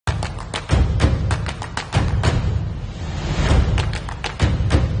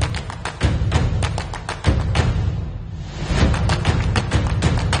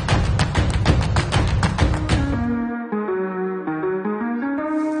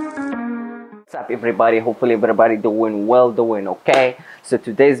What's up everybody? Hopefully everybody doing well, doing okay. So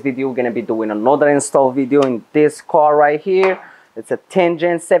today's video we're gonna be doing another install video in this car right here. It's a 10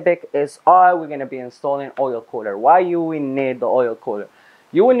 Gen Civic SI. We're gonna be installing oil cooler. Why you will need the oil cooler?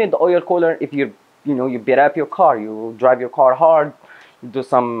 You will need the oil cooler if you beat up your car, you drive your car hard, you do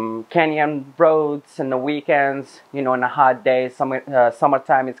some canyon roads in the weekends, on a hot day,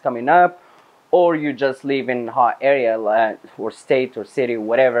 summertime is coming up, or you just live in a hot area or state or city,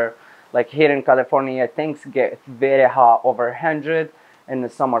 whatever. Like here in California, things get very hot, over 100 in the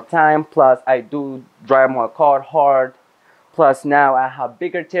summertime. Plus, I do drive my car hard. Plus, now I have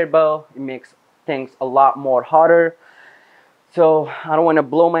bigger turbo. It makes things a lot more hotter. So I don't want to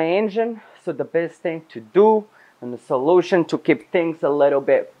blow my engine. So the best thing to do and the solution to keep things a little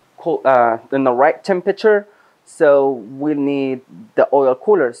bit cool, in the right temperature. So we need the oil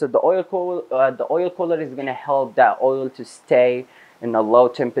cooler. So the oil cooler is gonna help that oil to stay in a low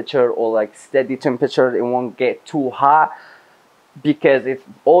temperature or like steady temperature. It won't get too hot, because if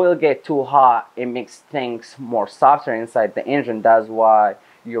oil get too hot, it makes things more softer inside the engine. That's why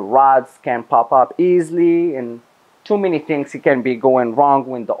your rods can pop up easily, and too many things can be going wrong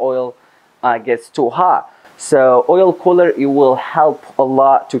when the oil gets too hot. So oil cooler, it will help a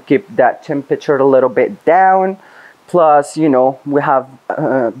lot to keep that temperature a little bit down. Plus, we have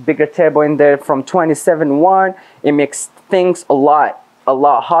bigger turbo in there from 27.1. It makes things a lot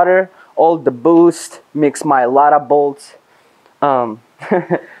hotter. All the boost makes my lot of bolts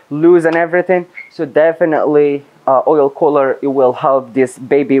loose and everything. So definitely oil cooler, it will help this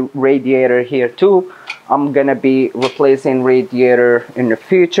baby radiator here too. I'm gonna be replacing radiator in the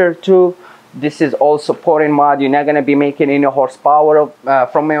future too. This is all supporting mod. You're not gonna be making any horsepower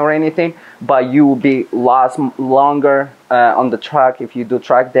from it or anything, but you will be last longer on the track if you do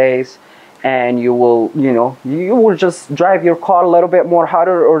track days, and you will you will just drive your car a little bit more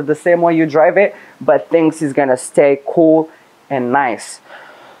hotter or the same way you drive it, but things is gonna stay cool and nice.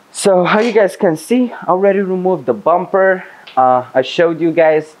 So how you guys can see, I already removed the bumper. I showed you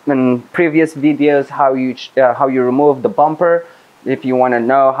guys in previous videos how you remove the bumper. If you want to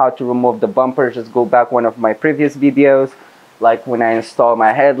know how to remove the bumper, just go back one of my previous videos, like when I install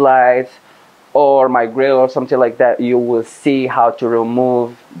my headlights or my grill or something like that. You will see how to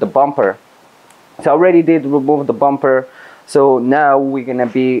remove the bumper. So I already did remove the bumper. So now we're gonna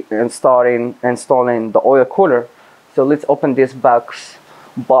be installing the oil cooler. So let's open this box,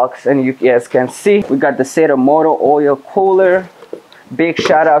 and you guys can see we got the Sirimoto oil cooler. Big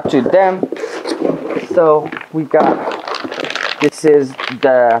shout out to them. So we got, this is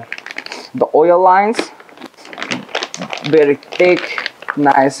the oil lines, very thick,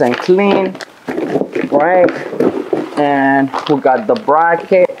 nice and clean, right? And we got the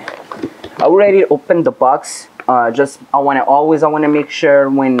bracket. I already opened the box. I want to make sure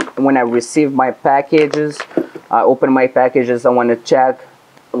when I receive my packages, I open my packages, I want to check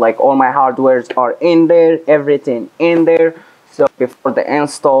like all my hardwares are in there, everything in there. So before the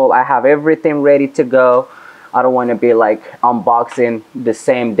install, I have everything ready to go. I don't want to be like unboxing the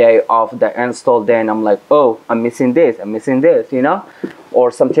same day of the install, then I'm like, oh, I'm missing this,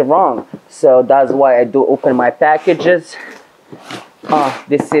 or something wrong. So that's why I do open my packages.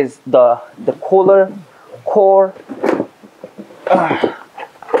 This is the cooler core.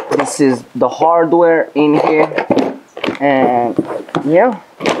 This is the hardware in here, and yeah,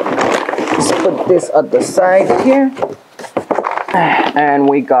 let's put this at the side here. And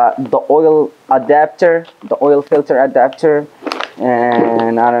we got the oil adapter, the oil filter adapter,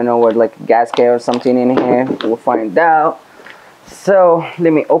 and I don't know what, like gasket or something in here. We'll find out. So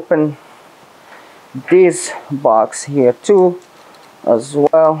let me open this box here too as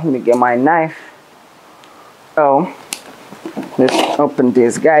well. Let me get my knife. So let's open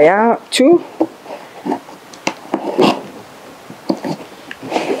this guy out too.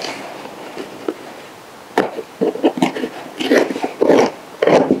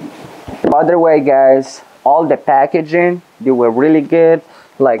 By the way, guys, all the packaging, they were really good.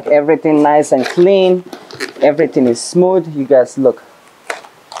 Like everything nice and clean. Everything is smooth. You guys look.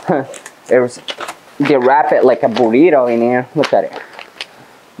 They wrap it like a burrito in here. Look at it.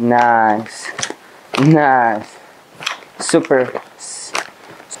 Nice. Nice. Super.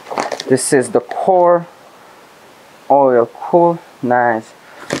 This is the core. Oil cool. Nice.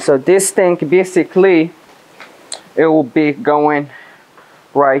 So this thing, basically, it will be going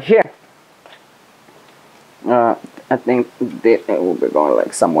right here. I think it will be going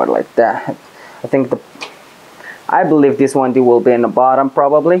like somewhere like that. I believe this one will be in the bottom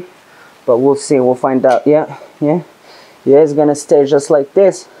probably, but we'll see. We'll find out. Yeah, it's gonna stay just like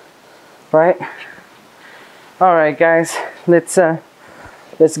this, right? All right, guys, let's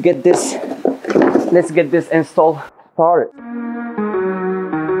get this let's get this install started.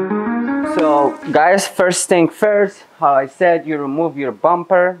 So guys, first thing first, how I said, you remove your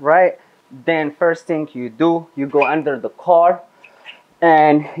bumper, right? Then first thing you do, you go under the car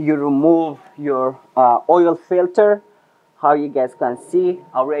and you remove your oil filter. How you guys can see,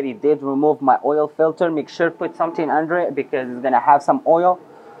 I already did remove my oil filter. Make sure put something under it because it's gonna have some oil.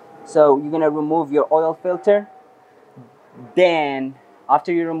 So you're gonna remove your oil filter. Then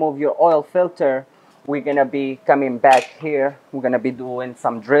after you remove your oil filter, we're gonna be coming back here. We're gonna be doing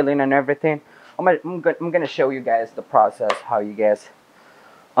some drilling and everything. I'm gonna show you guys the process, how you guys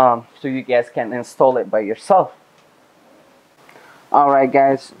so you guys can install it by yourself. Alright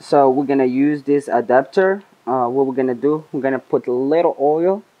guys, so we're gonna use this adapter. What we're gonna do, we're gonna put a little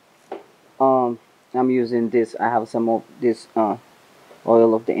oil. I'm using this, I have some of this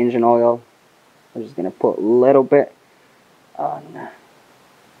oil of the engine oil. I'm just gonna put a little bit on.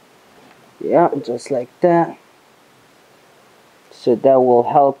 Yeah, just like that. So that will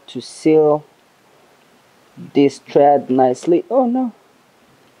help to seal this thread nicely. Oh no.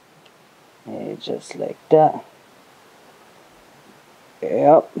 Yeah, just like that.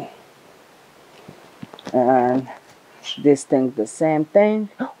 Yep. And this thing the same thing.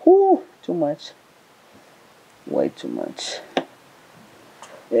 Whoo, too much. Way too much.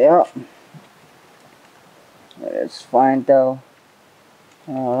 Yep. It's fine though.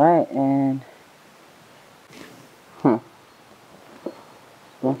 Alright, and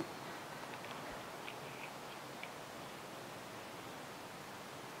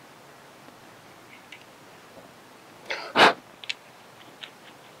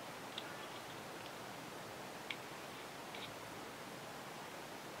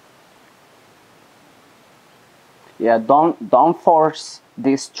yeah, don't force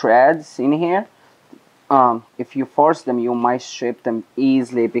these threads in here. If you force them, you might strip them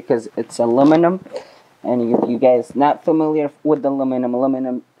easily because it's aluminum, and if you guys not familiar with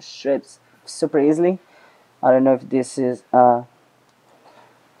aluminum strips super easily. I don't know if this is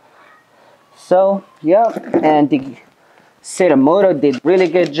so yeah, and the Sirimoto did really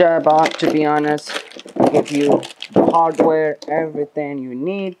good job on, to be honest. Give you the hardware, everything you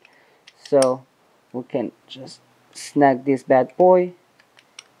need, so we can just snag this bad boy.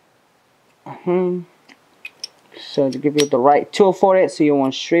 So to give you the right tool for it, so you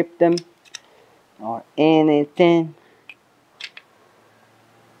won't strip them or anything.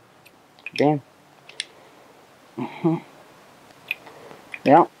 Bam.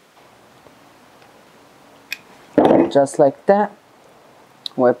 Yeah. Just like that.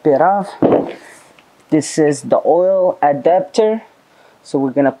 Wipe it off. This is the oil adapter. So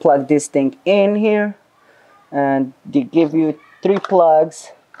we're gonna plug this thing in here, and they give you 3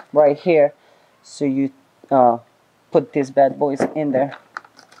 plugs right here. So you put these bad boys in there.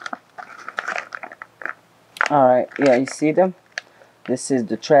 Alright, yeah, you see them? This is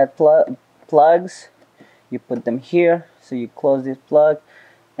the thread plugs. You put them here, so you close this plug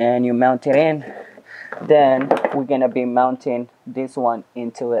and you mount it in. Then we're gonna be mounting this one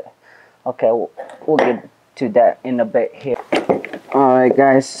into it. Okay, we'll get to that in a bit here. Alright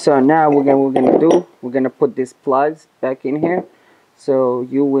guys, so now we're gonna put these plugs back in here. So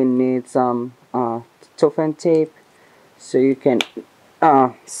you will need some toughen tape so you can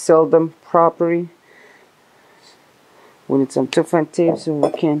seal them properly. We need some toughen tape so we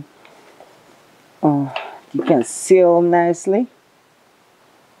can you can seal nicely.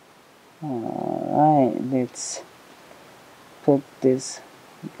 Alright, let's put this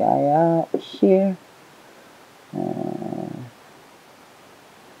guy out here.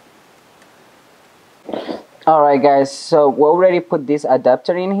 Alright guys, so we already put this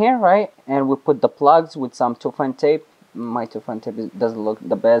adapter in here, right? And we put the plugs with some toughen tape. My toughen tape doesn't look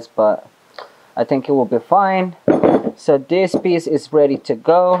the best, but I think it will be fine. So this piece is ready to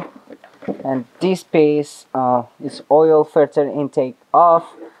go, and this piece is oil filter intake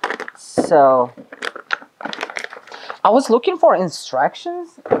off. So I was looking for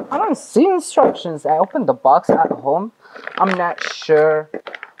instructions. I don't see instructions. I opened the box at home. I'm not sure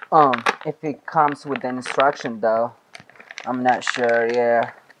if it comes with an instruction though. I'm not sure,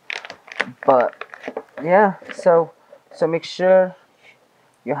 yeah. But yeah, so make sure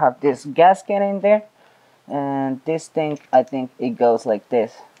you have this gasket in there, and this thing, I think it goes like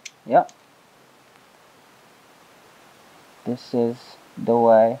this. Yep. This is the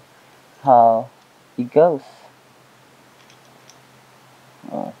way how it goes.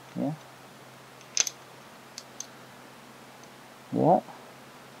 Oh, yeah. Yeah.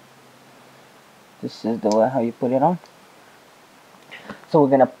 This is the way how you put it on. So we're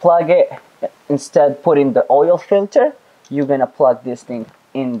gonna plug it, instead putting the oil filter, you're gonna plug this thing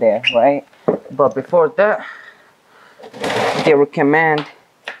in there, right? But before that, they recommend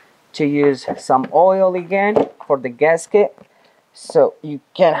to use some oil again for the gasket, so you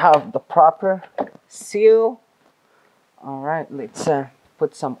can have the proper seal. All right, let's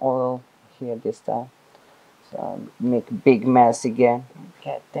put some oil here this time. So make a big mess again.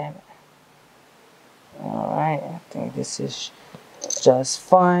 God damn it. All right, I think this is just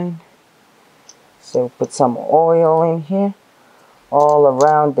fine. So put some oil in here, all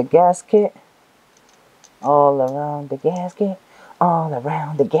around the gasket, all around the gasket, all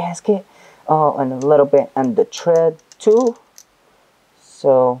around the gasket. Oh, and a little bit on the tread too.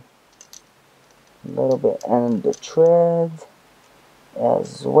 So a little bit on the tread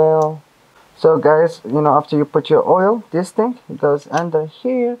as well. So guys, you know, after you put your oil, this thing goes under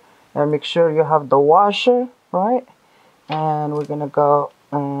here, and make sure you have the washer, right? And we're gonna go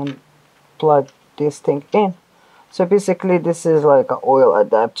and plug this thing in. So basically this is like an oil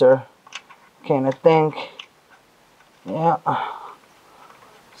adapter kind of thing. Yeah.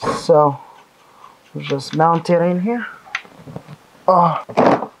 So we just mount it in here.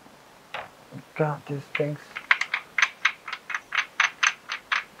 Oh, got these things.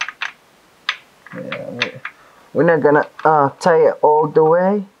 Yeah, we're not gonna tie it all the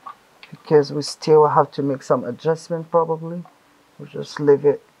way because we still have to make some adjustment probably. We'll just leave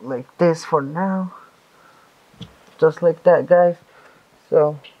it like this for now. Just like that, guys.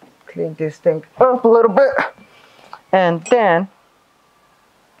 So clean this thing up a little bit. And then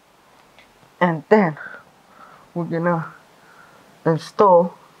we're gonna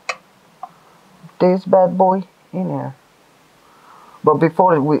install this bad boy in here. But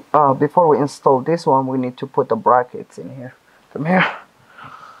before we install this one, we need to put the brackets in here. Come here.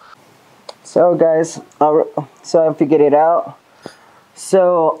 So guys, so I figured it out.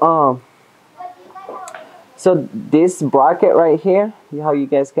 So so this bracket right here, how you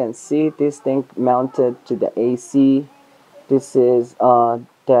guys can see, this thing mounted to the AC. This is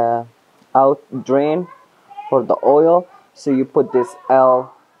the out drain for the oil. So you put this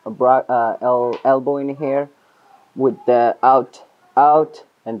L elbow in here with the out,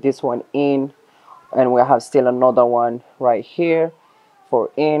 and this one in, and we have still another one right here for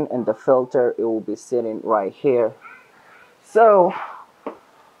in, and the filter, it will be sitting right here. So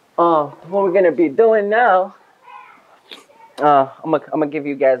what we're gonna be doing now, I'm gonna give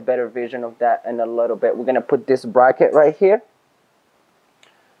you guys better vision of that in a little bit. We're gonna put this bracket right here.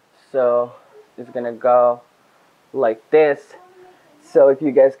 So it's gonna go like this. So if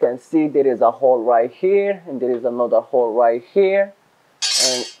you guys can see, there is a hole right here, and there is another hole right here,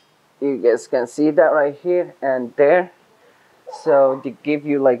 and you guys can see that right here and there. So they give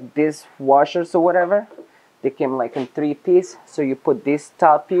you like these washers or whatever. They came like in 3-piece. So you put this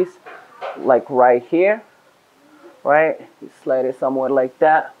top piece like right here, right? You slide it somewhere like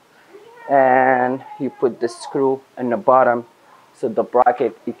that, and you put the screw in the bottom, so the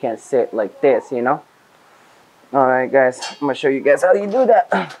bracket, you can sit like this, you know. All right, guys, I'm gonna show you guys how you do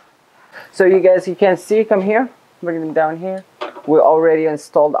that. So you guys, you can see, come here, bring them down here. We already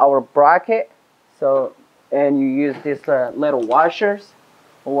installed our bracket. So, and you use these little washers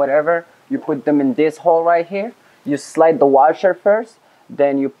or whatever. You put them in this hole right here. You slide the washer first,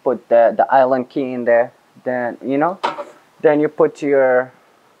 then you put the Allen key in there. Then, you know, then you put your,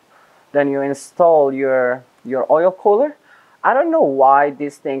 then you install your oil cooler. I don't know why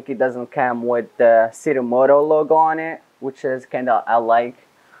this thing, it doesn't come with the Sirimoto logo on it, which is kind of, I like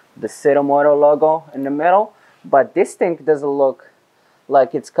the Sirimoto logo in the middle, but this thing doesn't look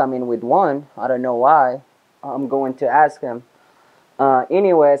like it's coming with one. I don't know why. I'm going to ask him.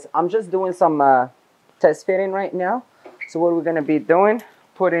 Anyways, I'm just doing some test fitting right now. So what we're gonna be doing,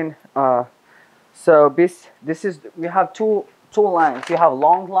 putting so this is, we have two lines. You have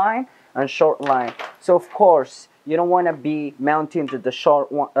long line and short line. So of course you don't want to be mounting to the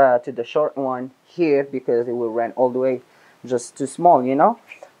short one here, because it will run all the way just too small, you know.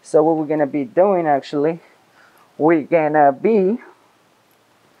 So what we're gonna be doing, actually, we're gonna be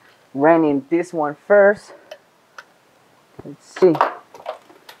running this one first. Let's see.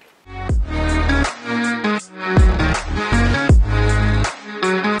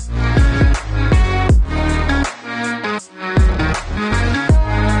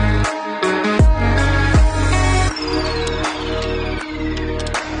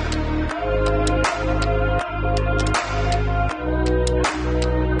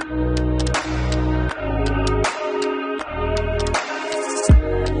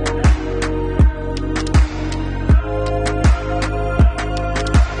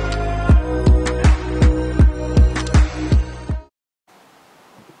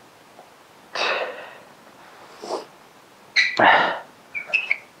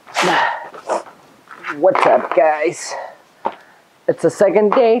 What's up, guys? It's the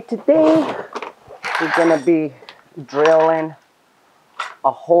second day today. We're gonna be drilling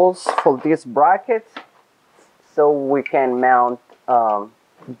a holes for this bracket so we can mount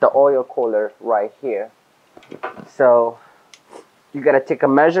the oil cooler right here. So you gotta take a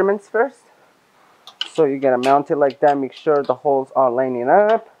measurements first. So you're gonna mount it like that. Make sure the holes are lining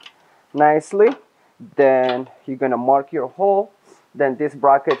up nicely. Then you're gonna mark your hole. Then this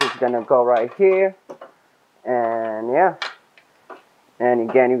bracket is gonna go right here. And yeah, and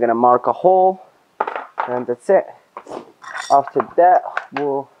again you're gonna mark a hole, and that's it. After that,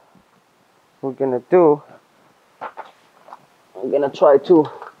 we're gonna try to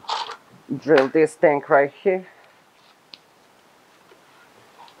drill this tank right here.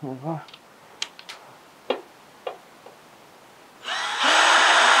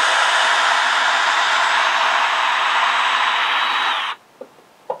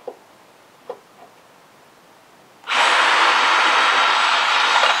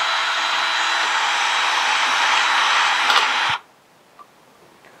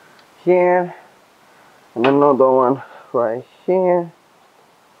 Here, and another one right here.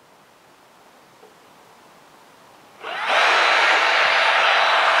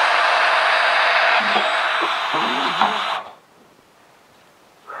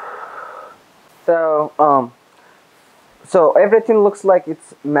 So everything looks like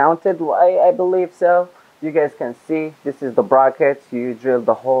it's mounted right, I believe so. You guys can see this is the bracket. You drill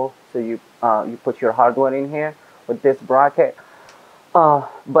the hole, so you put your hardware in here with this bracket.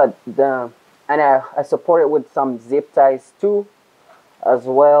 And I support it with some zip ties too, as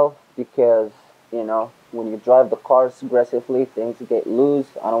well, because you know when you drive the cars aggressively, things get loose.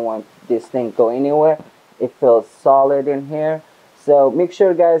 I don't want this thing go anywhere. It feels solid in here. So make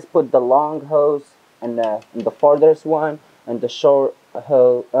sure, guys, put the long hose and the farthest one, and the short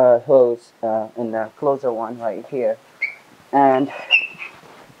hose and the closer one right here. And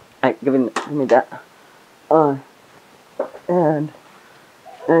give me that.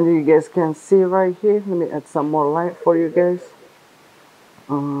 And you guys can see right here. Let me add some more light for you guys.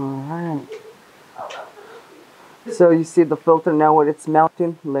 Alright. So you see the filter now where it's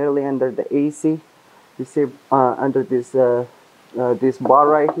mounting, literally under the AC. You see under this this bar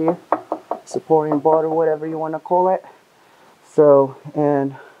right here, supporting bar or whatever you want to call it. So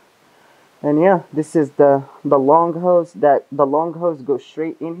and yeah, this is the long hose. The long hose goes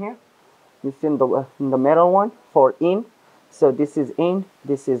straight in here. You see in the middle one for in. So this is in,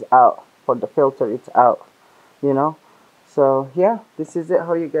 this is out. For the filter, it's out, you know. So yeah, this is it,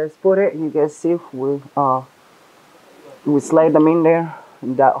 how you guys put it. You guys see we slide them in there,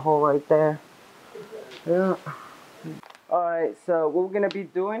 in that hole right there. Yeah. All right, so what we're gonna be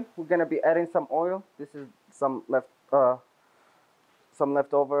doing, we're gonna be adding some oil. This is some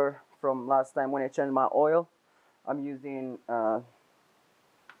leftover from last time when I changed my oil. I'm using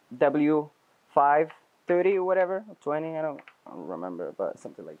W530 or whatever, 20, I don't remember, but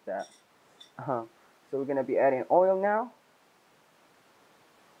something like that. So we're gonna be adding oil now,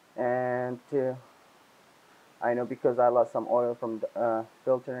 and I know because I lost some oil from the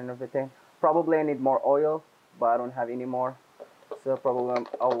filter and everything. Probably I need more oil, but I don't have any more, so probably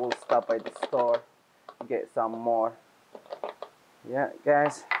I will stop by the store to get some more. Yeah,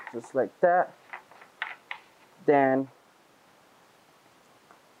 guys, just like that. Then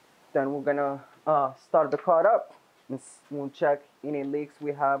we're gonna start the car up. We'll check any leaks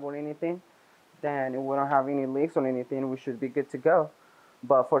we have or anything. Then if we don't have any leaks or anything, we should be good to go.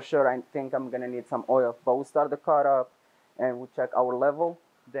 But for sure, I think I'm gonna need some oil. But we'll start the car up and we'll check our level.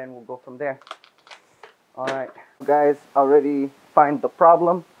 Then we'll go from there. All right, guys, already find the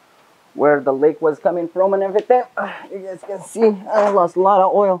problem where the leak was coming from and everything. You guys can see I lost a lot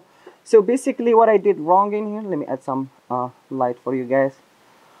of oil. So basically, what I did wrong in here. Let me add some light for you guys.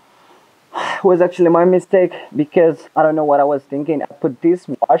 Was actually my mistake, because I don't know what I was thinking. I put this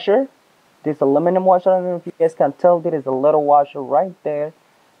washer, this aluminum washer. I don't know if you guys can tell, there is a little washer right there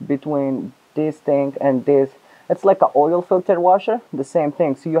between this thing and this. It's like an oil filter washer, the same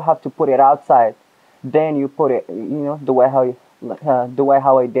thing. So you have to put it outside, then you put it, you know, the way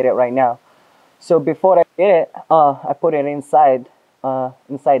how I did it right now. So before I did it, I put it inside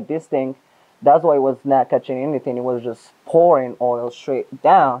this thing. That's why it was not catching anything. It was just pouring oil straight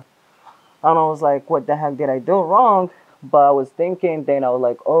down. And I was like, what the heck did I do wrong? But I was thinking, then I was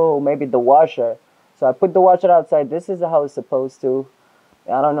like, oh, maybe the washer. So I put the washer outside. This is how it's supposed to.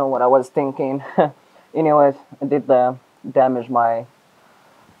 I don't know what I was thinking. Anyways, I did damage my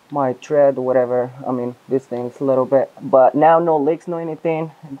tread or whatever. I mean, this thing's a little bit. But now no leaks, no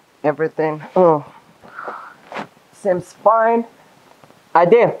anything. Everything seems fine. I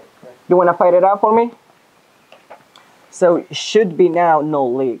did. You want to fight it out for me? So it should be now no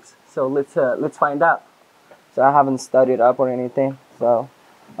leaks. So let's find out. So I haven't studied up or anything. So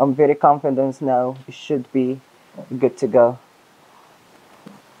I'm very confident now. It should be good to go.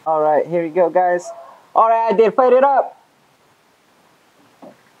 All right, here you go, guys. All right, I did fire it up.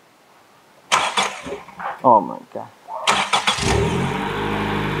 Oh my god.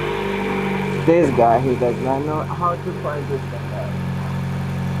 This guy, he does not know how to find this thing out.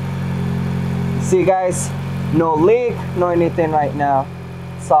 See, guys, no leak, no anything right now.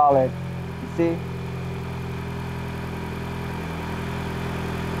 Solid. You see?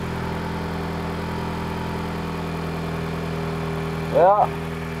 Yeah,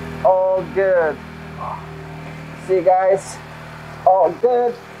 all good. See, guys, all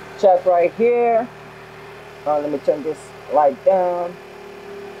good. Check right here. Let me turn this light down.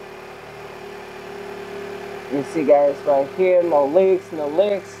 You see, guys, right here, no leaks, no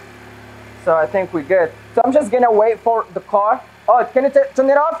leaks. So I think we're good. So I'm just gonna wait for the car. Oh, can you turn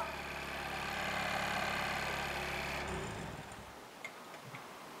it off?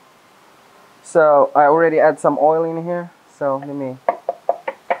 So I already add some oil in here. So let me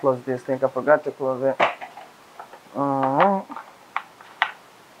close this thing. I forgot to close it. Alright.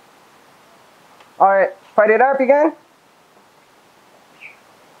 Alright, fire it up again.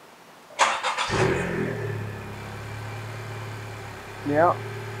 Yeah.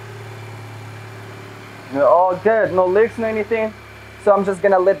 They're all good, no leaks, no anything. So I'm just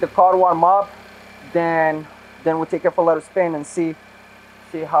gonna let the car warm up. Then we'll take it for a little spin and see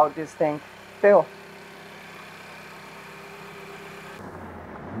how this thing feels.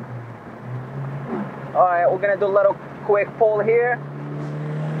 Alright, we're gonna do a little quick pull here.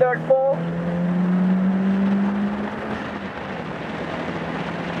 Third pull.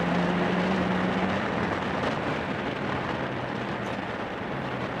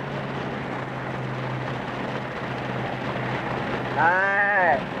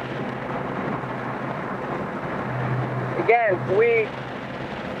 Alright. Again,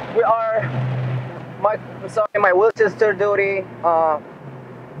 we are my Wilchester duty.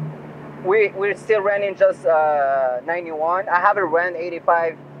 We're still running just 91. I haven't ran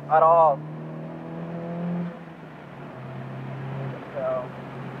 85 at all. So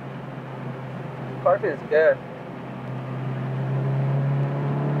car feels good.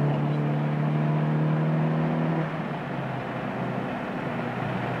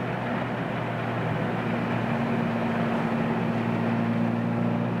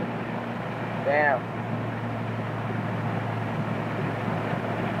 Damn.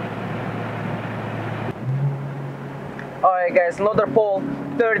 Alright guys, another pull,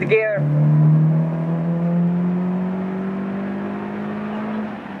 third gear.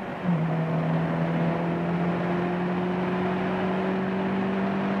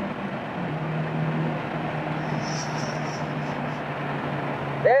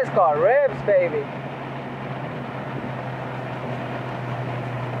 This car rips, baby.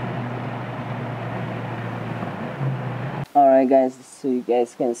 Alright guys, so you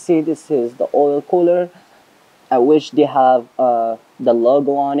guys can see this is the oil cooler. I wish they have the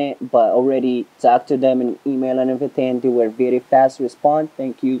logo on it, but already talked to them in email and everything. They were very fast response.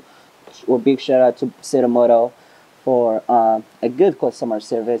 Thank you, or big shout out to Sirimoto for a good customer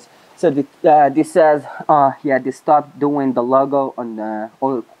service. So this says yeah, they stopped doing the logo on the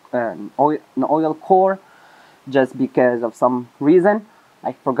oil core just because of some reason.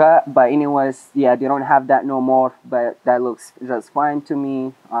 I forgot, but anyways, yeah, they don't have that no more, but that looks just fine to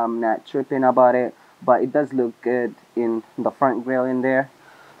me. I'm not tripping about it, but it does look good in the front grill in there.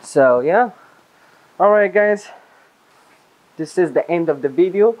 So yeah, alright guys, this is the end of the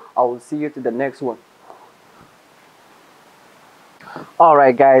video. I will see you to the next one.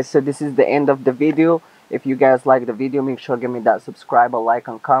 Alright guys, so this is the end of the video. If you guys like the video, make sure give me that subscribe, a like,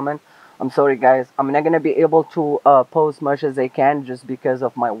 and comment. I'm sorry guys, I'm not gonna be able to post much as I can just because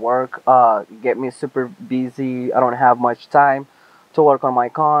of my work. Get me super busy. I don't have much time to work on my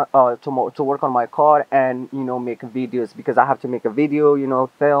car, to work on my car, and you know, make videos, because I have to make a video, you know,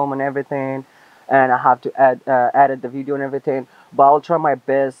 film and everything, and I have to edit the video and everything. But I'll try my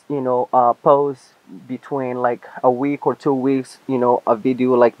best, you know, post between like a week or 2 weeks, you know, a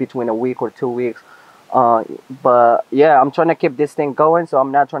video like between a week or 2 weeks. But yeah, I'm trying to keep this thing going, so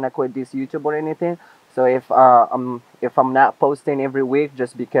I'm not trying to quit this YouTube or anything. So if I'm not posting every week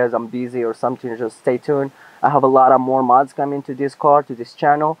just because I'm busy or something, just stay tuned. I have a lot of more mods coming to this car, to this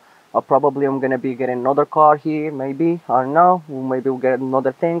channel. Probably I'm gonna be getting another car here, maybe, I don't know, maybe we'll get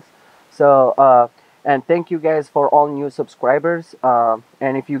another things. So and thank you guys for all new subscribers.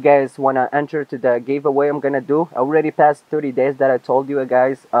 And if you guys wanna enter to the giveaway I'm gonna do, I already passed 30 days that I told you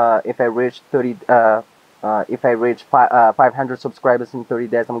guys. If I reach 30 if I reach 500 subscribers in 30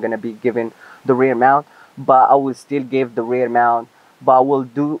 days, I'm gonna be giving the real amount. But I will still give the real amount. But I will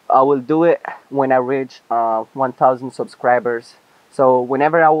do it when I reach 1,000 subscribers. So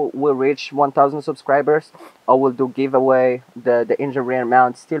whenever I will reach 1,000 subscribers, I will do giveaway the engine real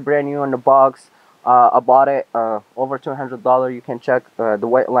amount, still brand new on the box. I bought it over $200. You can check the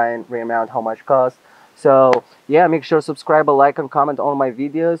white line real amount how much cost. So yeah, make sure to subscribe, like, and comment on my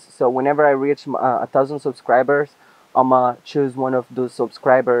videos. So whenever I reach 1,000 subscribers, I'ma choose one of those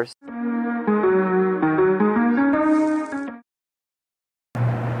subscribers.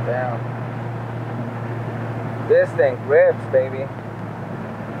 Damn, this thing rips, baby.